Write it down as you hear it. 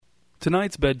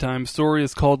Tonight's bedtime story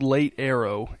is called Late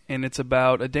Arrow, and it's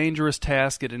about a dangerous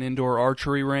task at an indoor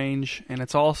archery range, and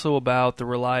it's also about the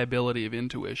reliability of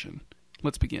intuition.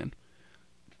 Let's begin.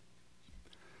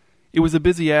 It was a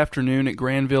busy afternoon at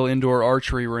Granville Indoor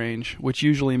Archery Range, which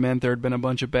usually meant there had been a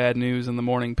bunch of bad news in the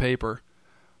morning paper.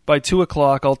 By 2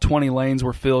 o'clock, all 20 lanes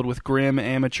were filled with grim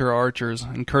amateur archers,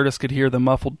 and Curtis could hear the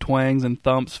muffled twangs and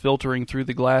thumps filtering through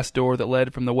the glass door that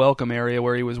led from the welcome area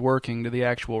where he was working to the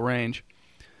actual range.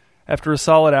 After a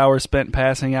solid hour spent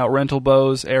passing out rental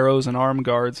bows, arrows, and arm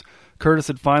guards, Curtis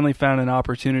had finally found an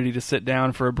opportunity to sit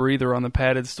down for a breather on the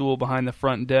padded stool behind the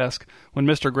front desk when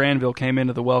Mr. Granville came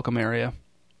into the welcome area.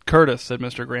 "Curtis," said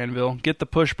Mr. Granville, "get the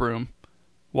push broom."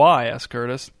 "Why?" asked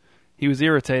Curtis. He was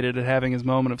irritated at having his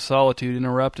moment of solitude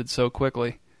interrupted so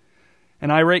quickly.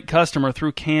 "An irate customer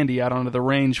threw candy out onto the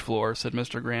range floor," said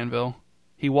Mr. Granville.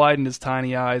 He widened his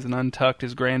tiny eyes and untucked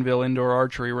his Granville Indoor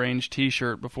Archery Range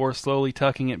t-shirt before slowly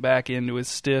tucking it back into his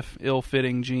stiff,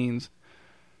 ill-fitting jeans.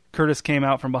 Curtis came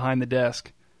out from behind the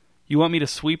desk. "You want me to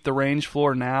sweep the range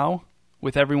floor now?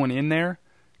 With everyone in there?"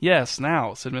 "Yes,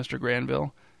 now," said Mr.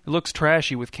 Granville. "It looks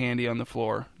trashy with candy on the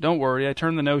floor. Don't worry, I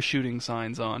turned the no shooting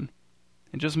signs on."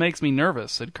 "It just makes me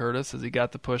nervous," said Curtis as he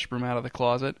got the push broom out of the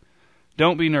closet.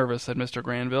 "Don't be nervous," said Mr.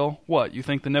 Granville. "What, you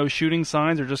think the no shooting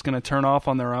signs are just going to turn off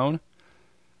on their own?"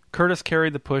 Curtis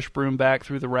carried the push broom back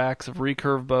through the racks of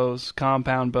recurve bows,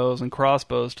 compound bows, and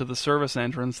crossbows to the service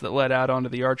entrance that led out onto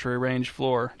the archery range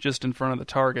floor, just in front of the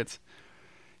targets.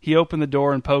 He opened the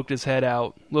door and poked his head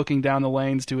out, looking down the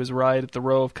lanes to his right at the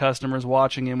row of customers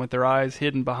watching him with their eyes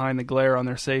hidden behind the glare on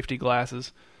their safety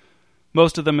glasses.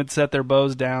 Most of them had set their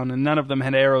bows down, and none of them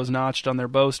had arrows notched on their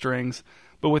bowstrings,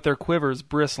 but with their quivers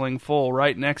bristling full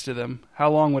right next to them,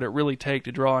 how long would it really take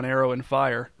to draw an arrow and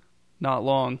fire? Not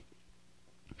long.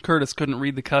 Curtis couldn't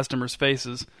read the customers'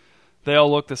 faces. They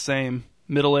all looked the same,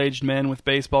 middle-aged men with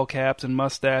baseball caps and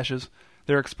mustaches,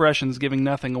 their expressions giving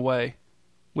nothing away.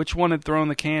 Which one had thrown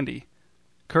the candy?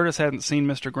 Curtis hadn't seen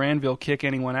Mr. Granville kick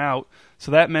anyone out, so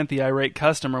that meant the irate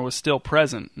customer was still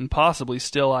present, and possibly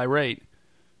still irate.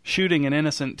 Shooting an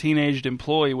innocent teenaged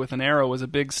employee with an arrow was a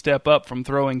big step up from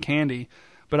throwing candy,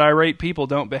 but irate people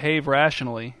don't behave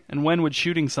rationally, and when would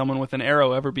shooting someone with an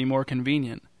arrow ever be more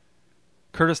convenient?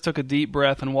 Curtis took a deep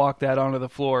breath and walked out onto the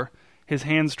floor, his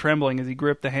hands trembling as he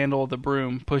gripped the handle of the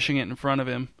broom, pushing it in front of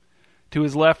him. To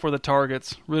his left were the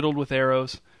targets, riddled with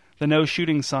arrows, the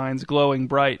no-shooting signs glowing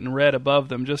bright and red above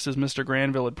them just as Mr.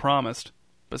 Granville had promised.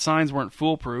 But signs weren't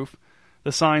foolproof.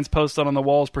 The signs posted on the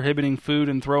walls prohibiting food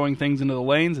and throwing things into the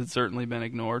lanes had certainly been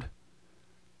ignored.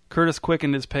 Curtis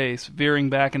quickened his pace, veering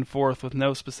back and forth with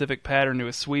no specific pattern to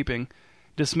his sweeping,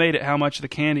 dismayed at how much the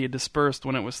candy had dispersed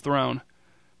when it was thrown.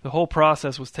 The whole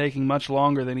process was taking much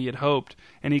longer than he had hoped,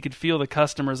 and he could feel the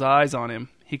customers' eyes on him.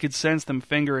 He could sense them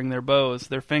fingering their bows,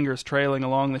 their fingers trailing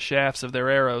along the shafts of their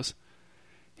arrows.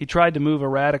 He tried to move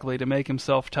erratically to make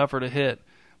himself tougher to hit,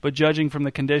 but judging from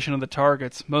the condition of the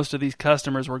targets, most of these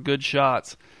customers were good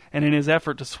shots, and in his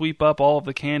effort to sweep up all of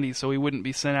the candy so he wouldn't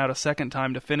be sent out a second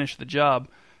time to finish the job,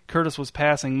 Curtis was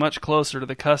passing much closer to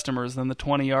the customers than the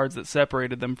 20 yards that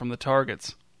separated them from the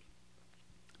targets.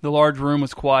 The large room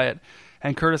was quiet,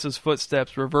 and Curtis's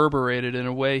footsteps reverberated in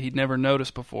a way he'd never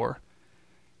noticed before.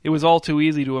 It was all too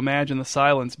easy to imagine the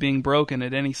silence being broken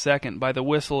at any second by the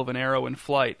whistle of an arrow in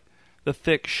flight, the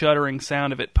thick, shuddering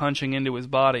sound of it punching into his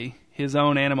body, his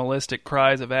own animalistic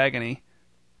cries of agony.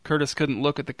 Curtis couldn't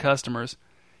look at the customers.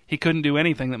 He couldn't do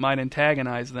anything that might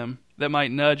antagonize them, that might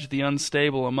nudge the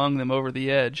unstable among them over the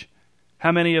edge.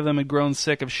 How many of them had grown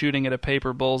sick of shooting at a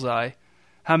paper bullseye?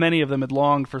 How many of them had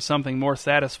longed for something more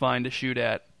satisfying to shoot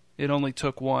at? It only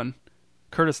took one.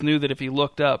 Curtis knew that if he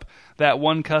looked up, that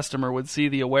one customer would see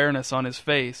the awareness on his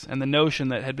face, and the notion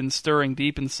that had been stirring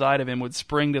deep inside of him would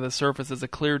spring to the surface as a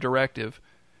clear directive.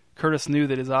 Curtis knew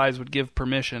that his eyes would give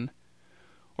permission.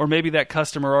 Or maybe that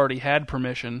customer already had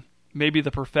permission. Maybe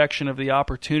the perfection of the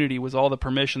opportunity was all the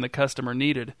permission the customer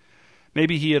needed.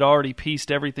 Maybe he had already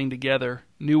pieced everything together,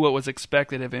 knew what was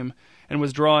expected of him, and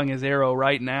was drawing his arrow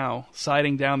right now,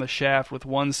 sighting down the shaft with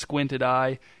one squinted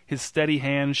eye, his steady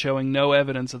hand showing no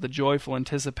evidence of the joyful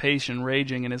anticipation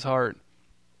raging in his heart.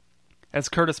 As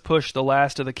Curtis pushed the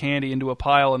last of the candy into a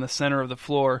pile in the center of the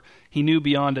floor, he knew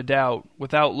beyond a doubt,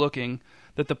 without looking,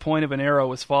 that the point of an arrow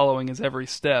was following his every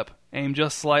step, aimed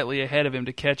just slightly ahead of him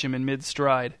to catch him in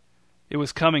mid-stride. It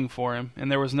was coming for him,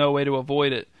 and there was no way to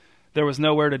avoid it. There was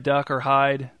nowhere to duck or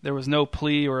hide. There was no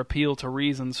plea or appeal to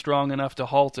reason strong enough to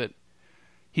halt it.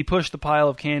 He pushed the pile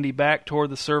of candy back toward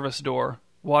the service door,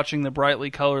 watching the brightly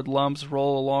colored lumps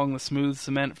roll along the smooth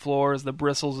cement floor as the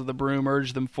bristles of the broom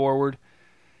urged them forward.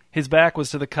 His back was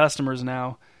to the customers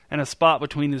now, and a spot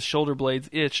between his shoulder blades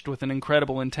itched with an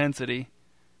incredible intensity.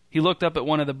 He looked up at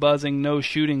one of the buzzing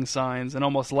no-shooting signs and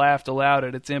almost laughed aloud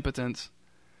at its impotence.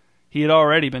 He had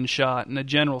already been shot, in a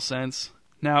general sense.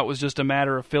 Now it was just a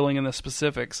matter of filling in the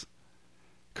specifics.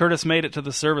 Curtis made it to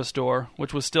the service door,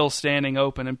 which was still standing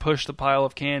open, and pushed the pile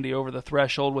of candy over the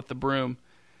threshold with the broom.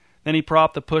 Then he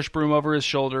propped the push-broom over his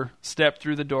shoulder, stepped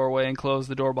through the doorway, and closed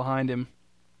the door behind him.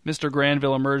 Mr.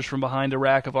 Granville emerged from behind a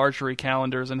rack of archery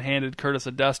calendars and handed Curtis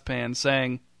a dustpan,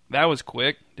 saying, "That was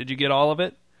quick. Did you get all of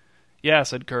it?" "Yeah,"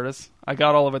 said Curtis. "I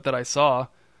got all of it that I saw."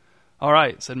 "All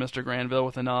right," said Mr. Granville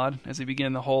with a nod, as he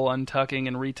began the whole untucking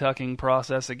and retucking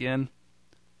process again.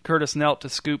 Curtis knelt to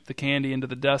scoop the candy into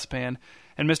the dustpan,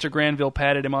 and Mr. Granville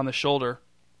patted him on the shoulder.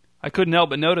 "I couldn't help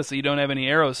but notice that you don't have any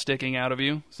arrows sticking out of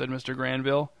you," said Mr.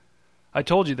 Granville. "I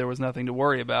told you there was nothing to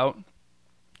worry about."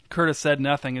 Curtis said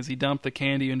nothing as he dumped the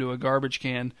candy into a garbage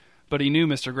can, but he knew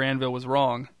Mr. Granville was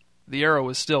wrong. The arrow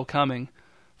was still coming,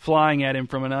 flying at him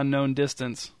from an unknown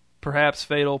distance, perhaps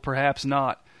fatal, perhaps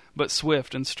not, but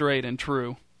swift and straight and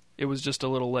true. It was just a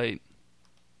little late.